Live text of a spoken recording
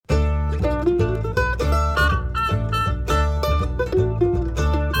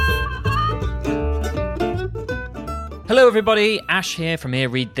Hello everybody, Ash here from Here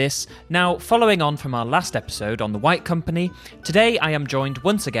Read This. Now, following on from our last episode on The White Company, today I am joined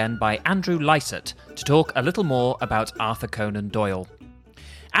once again by Andrew Lysett to talk a little more about Arthur Conan Doyle.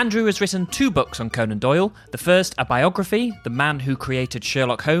 Andrew has written 2 books on Conan Doyle. The first, a biography, The Man Who Created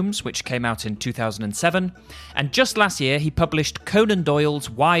Sherlock Holmes, which came out in 2007. And just last year, he published Conan Doyle's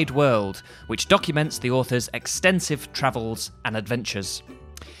Wide World, which documents the author's extensive travels and adventures.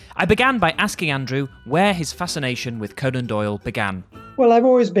 I began by asking Andrew where his fascination with Conan Doyle began. Well, I've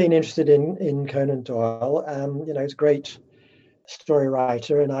always been interested in Conan Doyle. He's a great story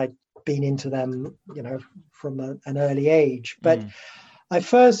writer, and I'd been into them, from an early age. But I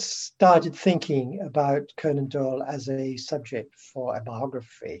first started thinking about Conan Doyle as a subject for a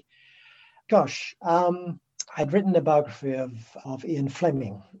biography. I'd written a biography of Ian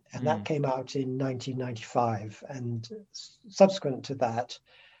Fleming, and that came out in 1995. And subsequent to that,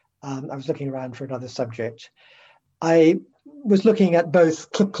 I was looking around for another subject. I was looking at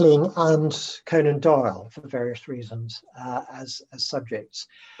both Kipling and Conan Doyle for various reasons as subjects.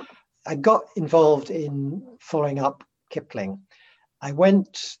 I got involved in following up Kipling. I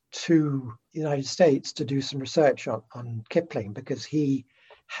went to the United States to do some research on Kipling because he'd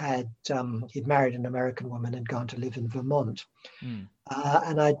married an American woman and gone to live in Vermont.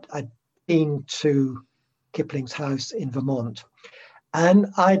 And I'd been to Kipling's house in Vermont. And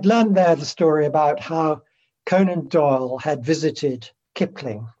I'd learned there the story about how Conan Doyle had visited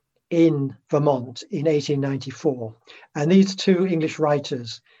Kipling in Vermont in 1894. And these 2 English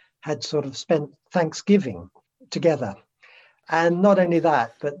writers had sort of spent Thanksgiving together. And not only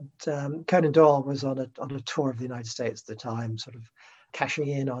that, but Conan Doyle was on a tour of the United States at the time, sort of cashing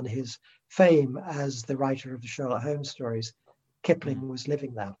in on his fame as the writer of the Sherlock Holmes stories. Kipling was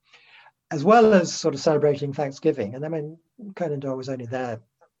living there, as well as sort of celebrating Thanksgiving. And I mean, Conan Doyle was only there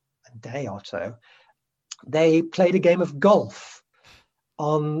a day or so. They played a game of golf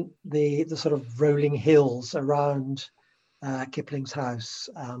on the sort of rolling hills around Kipling's house,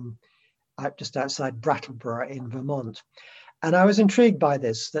 just outside Brattleboro in Vermont. And I was intrigued by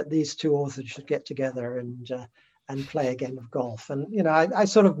this, that these 2 authors should get together and play a game of golf. And, I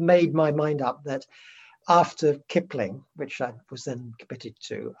sort of made my mind up that after Kipling, which I was then committed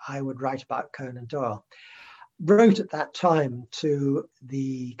to, I would write about Conan Doyle. Wrote at that time to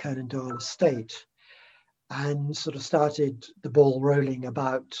the Conan Doyle estate and sort of started the ball rolling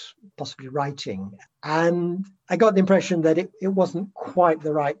about possibly writing. And I got the impression that it wasn't quite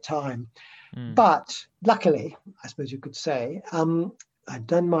the right time. But luckily, I suppose you could say, I'd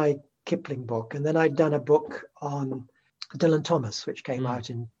done my Kipling book, and then I'd done a book on Dylan Thomas, which came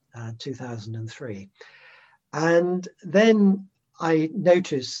out in 2003. And then I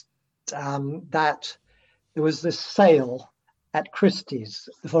noticed that there was this sale at Christie's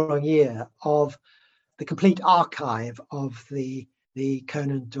the following year of the complete archive of the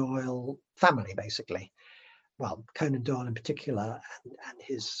Conan Doyle family, basically. Well, Conan Doyle in particular, and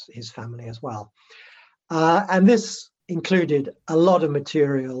his family as well. And this included a lot of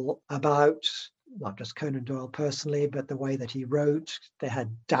material about not just Conan Doyle personally, but the way that he wrote. They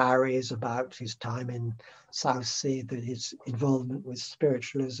had diaries about his time in Southsea, his involvement with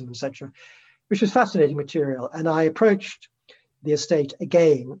spiritualism, etc., which was fascinating material. And I approached the estate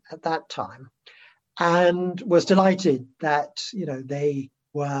again at that time and was delighted that, they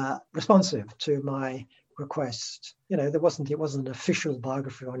were responsive to my request. It wasn't an official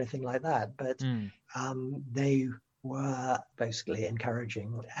biography or anything like that, but they were basically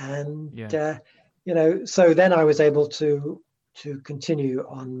encouraging. And, so then I was able to continue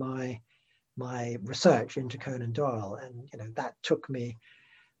on my research into Conan Doyle. And, that took me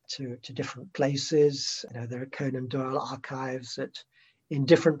to different places. There are Conan Doyle archives in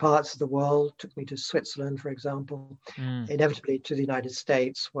different parts of the world. Took me to Switzerland, for example, inevitably to the United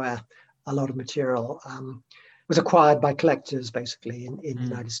States, where a lot of material was acquired by collectors, basically, in the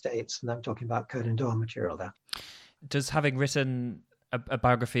United States. And I'm talking about Conan Doyle material there. Does having written a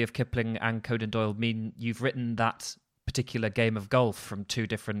biography of Kipling and Conan Doyle mean you've written that particular game of golf from 2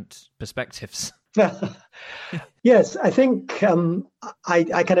 different perspectives? Yes, I think I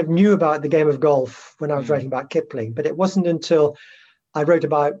kind of knew about the game of golf when I was writing about Kipling, but it wasn't until I wrote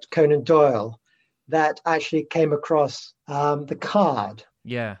about Conan Doyle that I actually came across the card.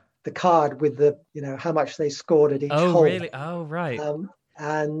 Yeah. The card with the, how much they scored at each hole. Oh, really? Oh, right.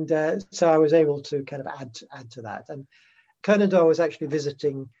 So I was able to kind of add to that. And Conan Doyle was actually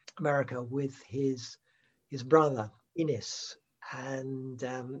visiting America with his brother, Innes. And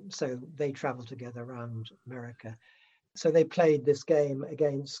so they traveled together around America. So they played this game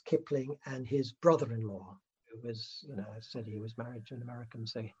against Kipling and his brother-in-law, who was, said he was married to an American.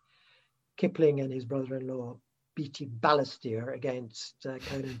 So Kipling and his brother-in-law B.T. Balestier against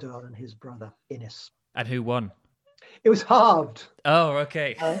Conan Doyle and his brother Innes. And who won? It was halved. Oh,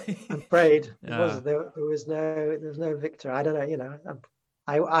 okay. I'm afraid Oh. there was no victor. I don't know.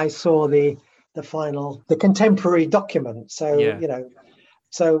 I saw the contemporary document. So Yeah.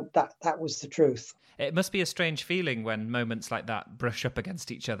 so that was the truth. It must be a strange feeling when moments like that brush up against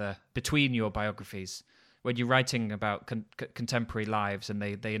each other between your biographies, when you're writing about contemporary lives and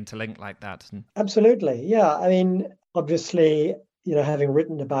they interlink like that. Absolutely, yeah. I mean, obviously, having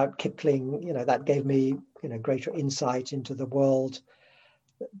written about Kipling, that gave me, greater insight into the world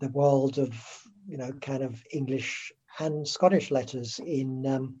of, kind of English and Scottish letters in,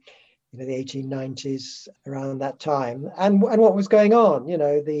 the 1890s, around that time, and what was going on.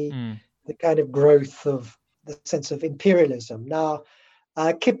 The kind of growth of the sense of imperialism. Now,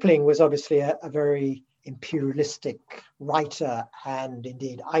 Kipling was obviously a very imperialistic writer and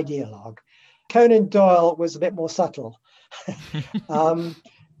indeed ideologue. Conan Doyle was a bit more subtle.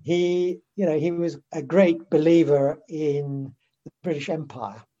 He was a great believer in the British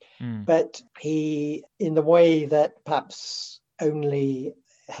Empire, but he, in the way that perhaps only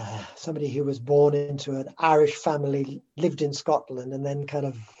somebody who was born into an Irish family, lived in Scotland, and then kind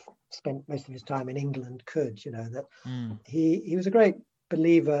of spent most of his time in England could, that he was a great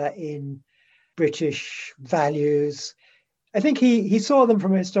believer in British values. I think he saw them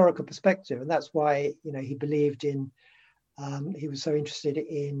from a historical perspective, and that's why he believed in. He was so interested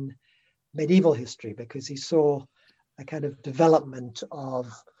in medieval history because he saw a kind of development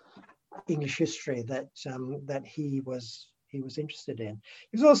of English history that he was interested in.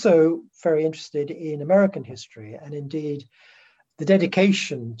 He was also very interested in American history, and indeed the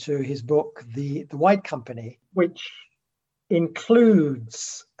dedication to his book, The White Company, which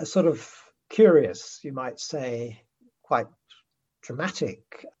includes a sort of curious, you might say, quite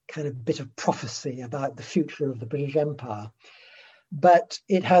dramatic kind of bit of prophecy about the future of the British Empire. But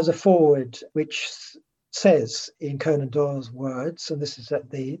it has a foreword which says, in Conan Doyle's words, and this is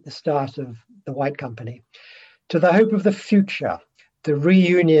at the start of The White Company, "To the hope of the future, the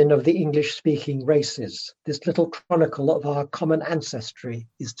reunion of the English-speaking races, this little chronicle of our common ancestry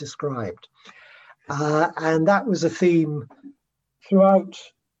is described." And that was a theme throughout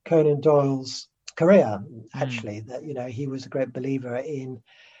Conan Doyle's career, actually, that he was a great believer in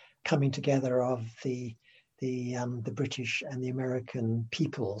coming together of the British and the American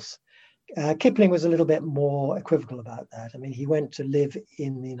peoples. Kipling was a little bit more equivocal about that. I mean, he went to live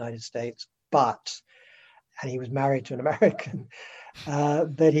in the United States, and he was married to an American,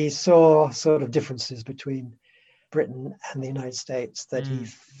 but he saw sort of differences between Britain and the United States that he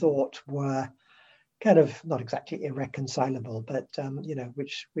thought were kind of not exactly irreconcilable, but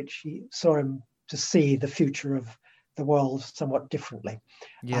which he saw him to see the future of the world somewhat differently.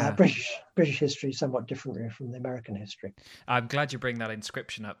 Yeah. British history somewhat differently from the American history. I'm glad you bring that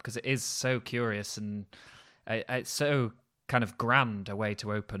inscription up because it is so curious and it's so kind of grand a way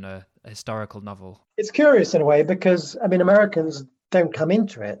to open a historical novel. It's curious in a way because, I mean, Americans don't come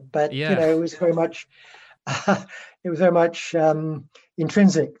into it, but it was very much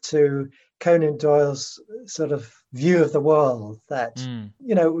intrinsic to Conan Doyle's sort of view of the world that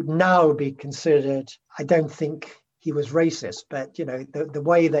would now be considered. I don't think he was racist, but the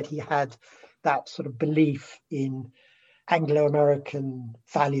way that he had that sort of belief in Anglo-American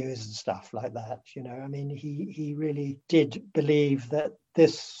values and stuff like that. I mean, he really did believe that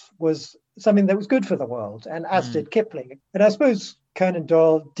this was something that was good for the world, and as did Kipling. And I suppose Conan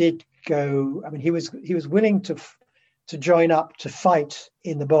Doyle did go. I mean, he was willing to join up to fight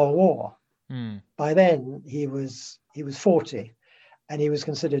in the Boer War. By then he was 40, and he was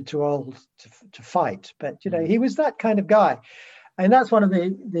considered too old to fight. But he was that kind of guy, and that's one of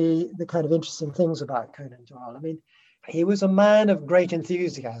the kind of interesting things about Conan Doyle. I mean, he was a man of great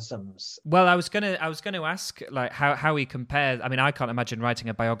enthusiasms. Well, I was gonna ask like how he compares. I mean, I can't imagine writing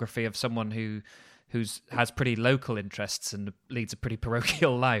a biography of someone who has pretty local interests and leads a pretty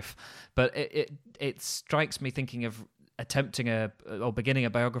parochial life. But it strikes me thinking of attempting or beginning a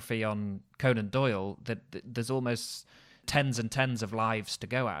biography on Conan Doyle that there's almost tens and tens of lives to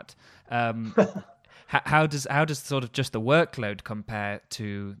go at. How does sort of just the workload compare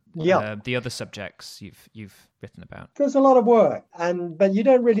to the other subjects you've written about? There's a lot of work, but you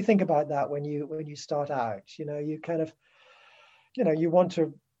don't really think about that when you start out. You kind of, you want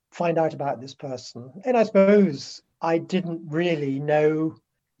to find out about this person, and I suppose I didn't really know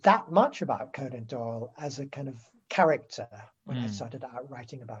that much about Conan Doyle as a kind of character when I started out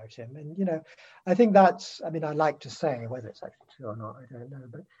writing about him. And I think that's, I mean, I like to say, whether it's actually true or not, I don't know,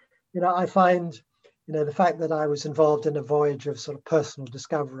 but I find the fact that I was involved in a voyage of sort of personal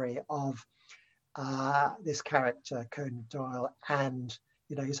discovery of this character, Conan Doyle, and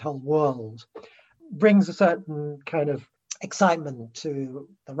his whole world, brings a certain kind of excitement to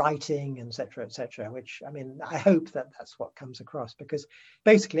the writing, et cetera, which, I mean, I hope that that's what comes across, because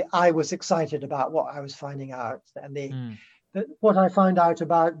basically I was excited about what I was finding out, and what I find out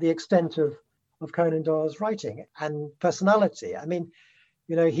about the extent of Conan Doyle's writing and personality. I mean,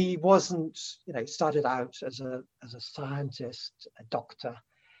 he wasn't, he started out as a scientist, a doctor,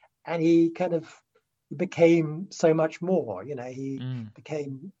 and he kind of became so much more. He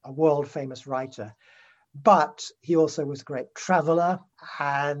became a world famous writer, but he also was a great traveler,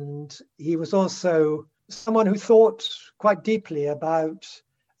 and he was also someone who thought quite deeply about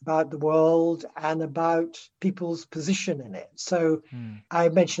the world and about people's position in it. So I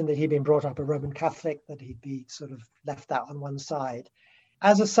mentioned that he'd been brought up a Roman Catholic, that he'd be sort of left out on one side.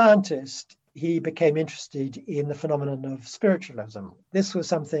 As a scientist, he became interested in the phenomenon of spiritualism. This was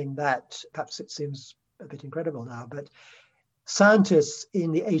something that perhaps it seems a bit incredible now, but scientists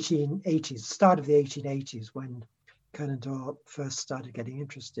in the 1880s, start of the 1880s, when Conan Doyle first started getting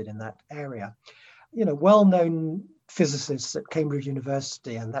interested in that area, well-known physicists at Cambridge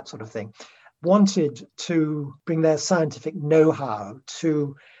University and that sort of thing, wanted to bring their scientific know-how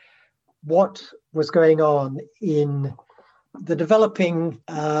to what was going on in the developing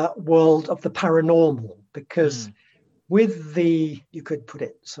world of the paranormal, because with you could put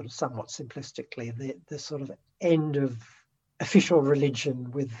it sort of somewhat simplistically, the sort of end of official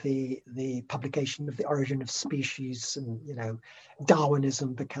religion with the publication of The Origin of Species, and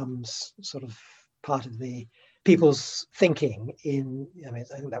Darwinism becomes sort of part of the people's thinking I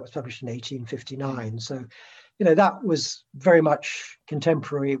think that was published in 1859. So, that was very much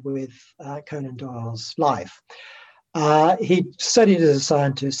contemporary with Conan Doyle's life. He studied as a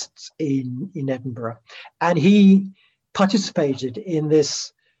scientist in Edinburgh, and he participated in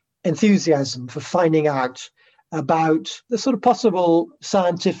this enthusiasm for finding out about the sort of possible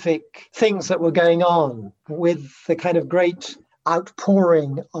scientific things that were going on with the kind of great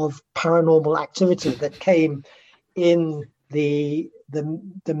outpouring of paranormal activity that came in the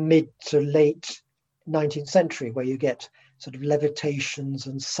mid to late 19th century, where you get sort of levitations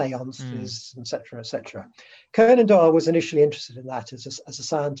and seances, et cetera. Conan Doyle was initially interested in that as a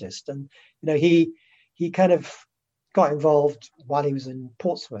scientist, and he kind of got involved while he was in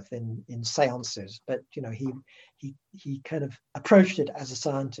Portsmouth in seances, but he kind of approached it as a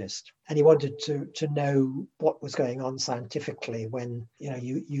scientist, and he wanted to know what was going on scientifically when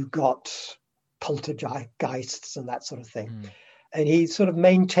you got poltergeists and that sort of thing. And he sort of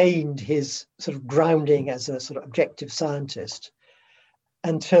maintained his sort of grounding as a sort of objective scientist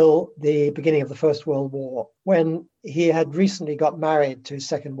until the beginning of the First World War, when he had recently got married to his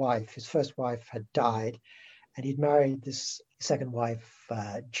second wife. His first wife had died, and he'd married this second wife,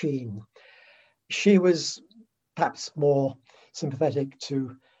 Jean. She was perhaps more sympathetic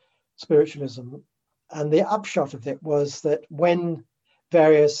to spiritualism. And the upshot of it was that when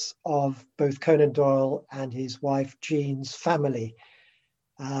various of both Conan Doyle and his wife Jean's family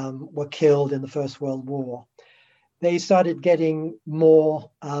were killed in the First World War, they started getting more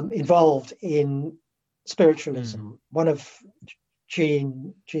involved in spiritualism. One of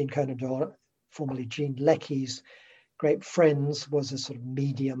Jean Conan Doyle, formerly Jean Lecky's great friends, was a sort of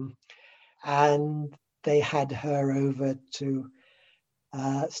medium, and they had her over to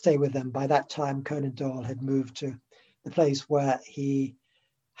stay with them. By that time, Conan Doyle had moved to the place where he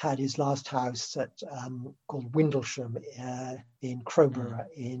had his last house called Windlesham in Crowborough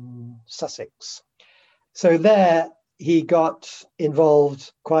in Sussex. So there he got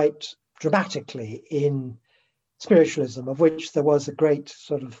involved quite dramatically in spiritualism, of which there was a great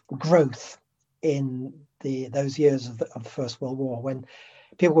sort of growth in those years of the First World War, when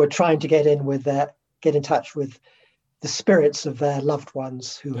people were trying to get in touch with the spirits of their loved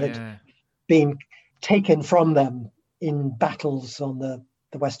ones who had been taken from them in battles on the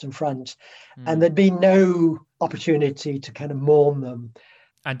Western Front, and there'd been no opportunity to kind of mourn them.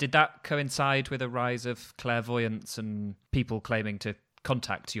 And did that coincide with a rise of clairvoyance and people claiming to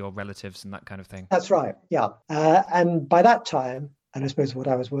contact your relatives and that kind of thing? That's right, yeah. And by that time, and I suppose what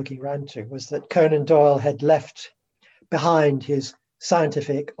I was working around to, was that Conan Doyle had left behind his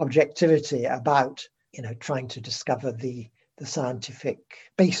scientific objectivity about, trying to discover the scientific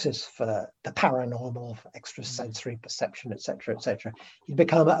basis for the paranormal, for extrasensory perception, etc., etc. He'd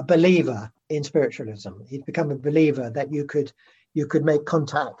become a believer in spiritualism. He'd become a believer that you could make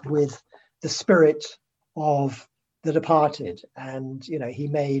contact with the spirit of the departed. And, he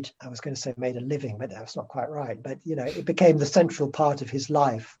made a living, but that's not quite right. But, it became the central part of his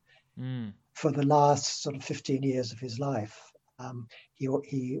life for the last sort of 15 years of his life.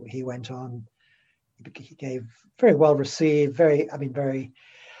 He went on he gave very well received, very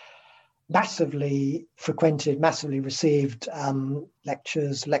massively frequented, massively received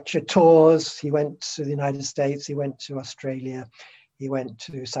lectures, lecture tours. He went to the United States, he went to Australia, he went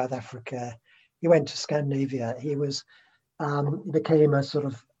to South Africa, he went to Scandinavia. He became a sort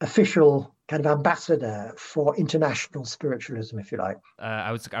of official kind of ambassador for international spiritualism, if you like.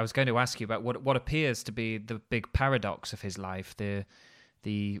 I was going to ask you about what appears to be the big paradox of his life,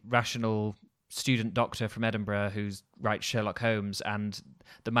 the rational student doctor from Edinburgh who writes Sherlock Holmes, and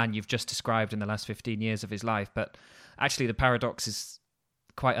the man you've just described in the last 15 years of his life. But actually the paradox is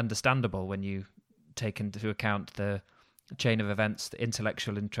quite understandable when you take into account the chain of events, the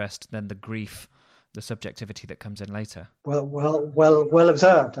intellectual interest, then the grief, the subjectivity that comes in later. Well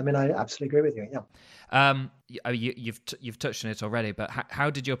observed. I mean, I absolutely agree with you. Yeah. You've touched on it already, but how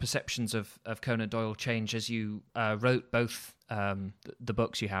did your perceptions of Conan Doyle change as you wrote both the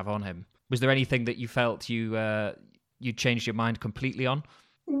books you have on him? Was there anything that you felt you changed your mind completely on?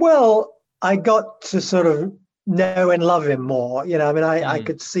 Well, I got to sort of know and love him more. You know, I mean, I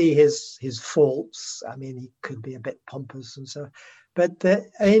could see his faults. I mean, he could be a bit pompous and so, but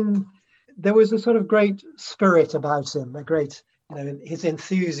there was a sort of great spirit about him, a great, his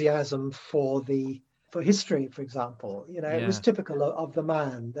enthusiasm for history, for example. It was typical of the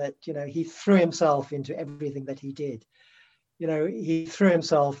man that, he threw himself into everything that he did. He threw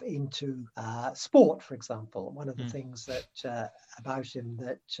himself into sport, for example. One of the things that about him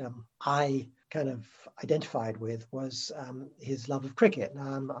that I kind of identified with was his love of cricket.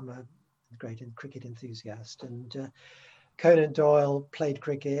 Now, I'm a great cricket enthusiast, and Conan Doyle played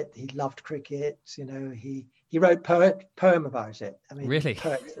cricket. He loved cricket. He wrote poem about it. I mean, really,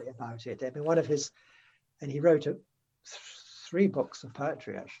 poetry about it. I mean, and he wrote 3 books of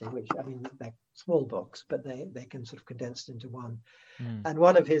poetry actually, which, I mean, they're small books, but they can sort of condensed into one. And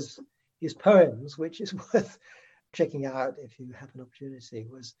one of his poems, which is worth checking out if you have an opportunity,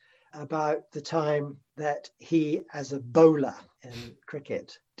 was about the time that he, as a bowler in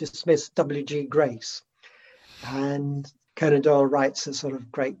cricket, dismissed W.G. Grace. And Conan Doyle writes a sort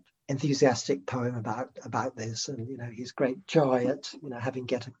of great enthusiastic poem about this, and his great joy at having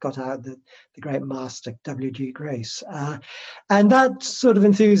got out the great master W.G. Grace, and that sort of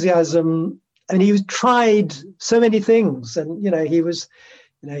enthusiasm. I mean, he tried so many things, and he was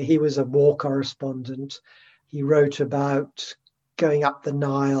a war correspondent. He wrote about going up the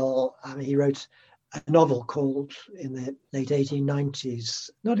Nile. I mean, he wrote a novel called, in the late 1890s,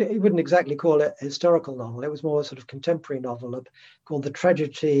 he wouldn't exactly call it a historical novel. It was more a sort of contemporary novel called The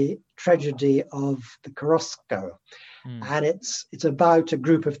Tragedy of the Korosko. And it's about a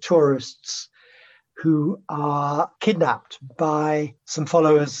group of tourists who are kidnapped by some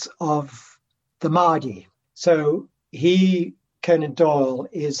followers of the Mahdi. So Conan Doyle,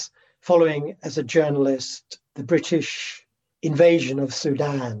 is following as a journalist the British invasion of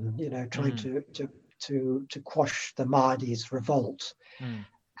Sudan, trying to quash the Mahdi's revolt.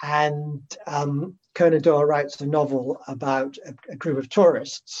 And Conan Doyle writes a novel about a group of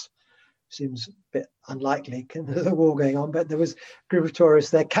tourists. Seems a bit unlikely, there's a war going on, but there was a group of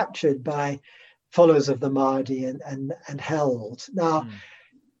tourists. They're captured by followers of the Mahdi and held. Now,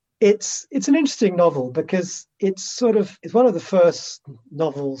 it's an interesting novel because it's one of the first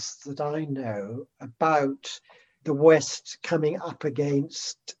novels that I know about the West coming up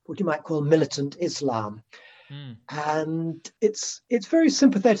against what you might call militant Islam. And it's very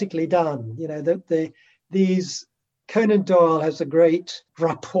sympathetically done. Conan Doyle has a great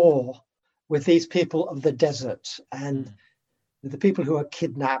rapport with these people of the desert, and the people who are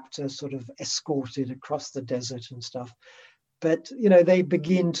kidnapped are sort of escorted across the desert and stuff. But, they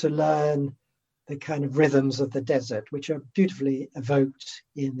begin to learn the kind of rhythms of the desert, which are beautifully evoked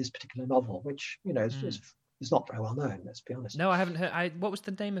in this particular novel, which, is not very well known, let's be honest. No, I haven't heard. What was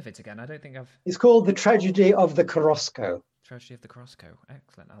the name of it again? I don't think I've... It's called The Tragedy of the Korosko. Tragedy of the Korosko.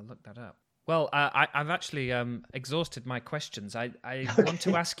 Excellent. I'll look that up. Well, I've actually exhausted my questions. I want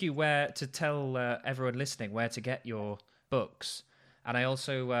to ask you where to tell everyone listening where to get your books. And I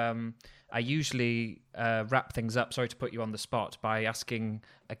also, I usually wrap things up, sorry to put you on the spot, by asking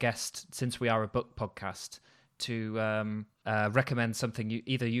a guest, since we are a book podcast, to recommend something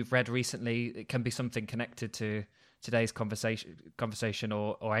either you've read recently. It can be something connected to today's conversation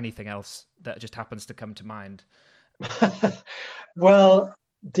or anything else that just happens to come to mind. Well,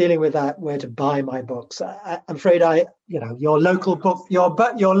 dealing with that, where to buy my books, I'm afraid your local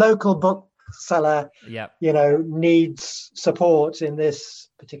bookseller, needs support in this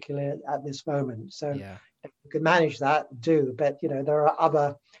particular at this moment. So if you can manage that, do. But there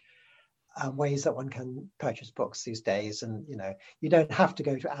are ways that one can purchase books these days. And, you don't have to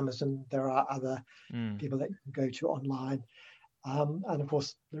go to Amazon. There are other people that you can go to online. And of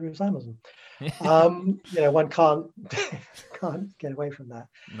course, there is Amazon. One can't get away from that.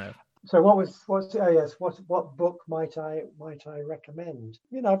 No. So what book might I recommend?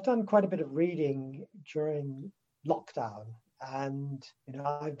 I've done quite a bit of reading during lockdown, and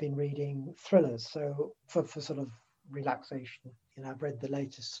I've been reading thrillers. So for sort of relaxation, I've read the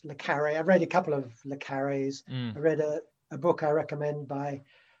latest Le Carre. I've read a couple of Le Carres. I read a book I recommend by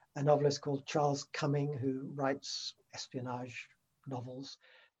a novelist called Charles Cumming, who writes espionage novels,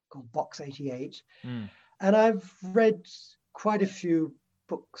 called Box 88. And I've read quite a few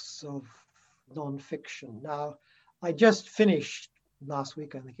books of non-fiction. Now, I just finished last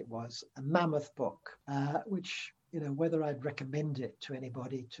week, I think it was, a mammoth book, which, whether I'd recommend it to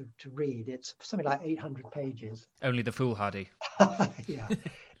anybody to read. It's something like 800 pages. Only the foolhardy. Yeah.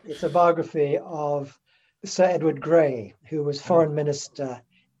 It's a biography of Sir Edward Grey, who was foreign minister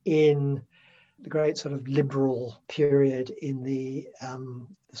in the great sort of liberal period in the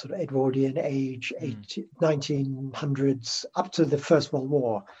sort of Edwardian age, 1900s, up to the First World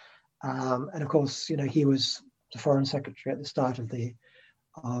War. And of course, he was the foreign secretary at the start of the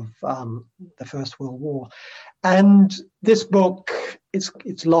First World War. And this book,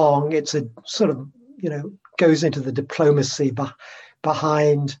 it's long. It's a sort of, goes into the diplomacy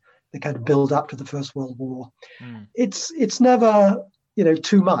behind the kind of build up to the First World War. It's never,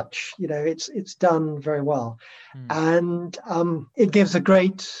 too much. It's done very well. And it gives a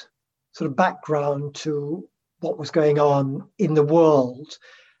great sort of background to what was going on in the world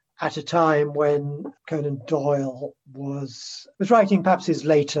at a time when Conan Doyle was writing perhaps his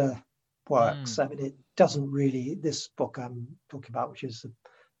later works. I mean, it doesn't really, this book I'm talking about, which is the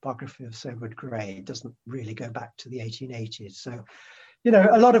biography of Sir Edward Grey, doesn't really go back to the 1880s. So,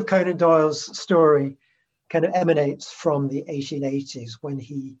 a lot of Conan Doyle's story kind of emanates from the 1880s when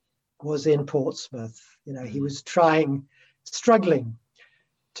he was in Portsmouth. He was struggling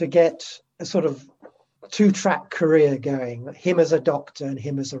to get a sort of two-track career going, him as a doctor and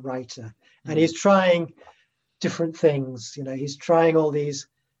him as a writer. And he's trying different things, he's trying all these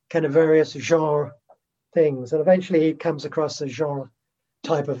kind of various genre things. And eventually he comes across a genre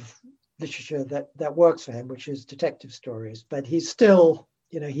type of literature that works for him, which is detective stories. But he's still,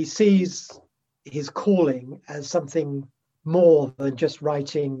 he sees his calling as something more than just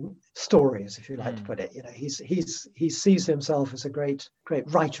writing stories, if you like to put it. He sees himself as a great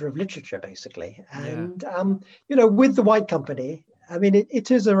writer of literature, basically. And with The White Company, I mean,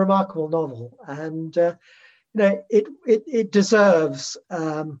 it is a remarkable novel, and it deserves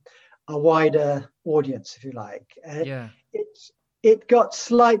a wider audience, if you like. It got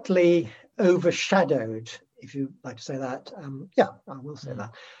slightly overshadowed, if you like to say that. I will say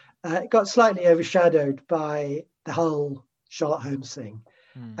that. It got slightly overshadowed by the whole Sherlock Holmes thing,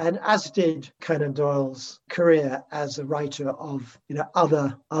 and as did Conan Doyle's career as a writer of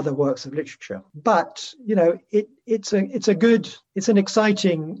other works of literature. But it's an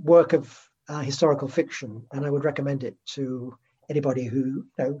exciting work of historical fiction, and I would recommend it to anybody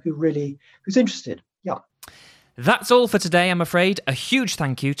who's interested. Yeah. That's all for today, I'm afraid. A huge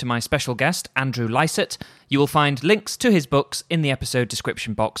thank you to my special guest, Andrew Lycett. You will find links to his books in the episode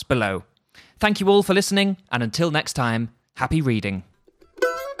description box below. Thank you all for listening, and until next time, happy reading.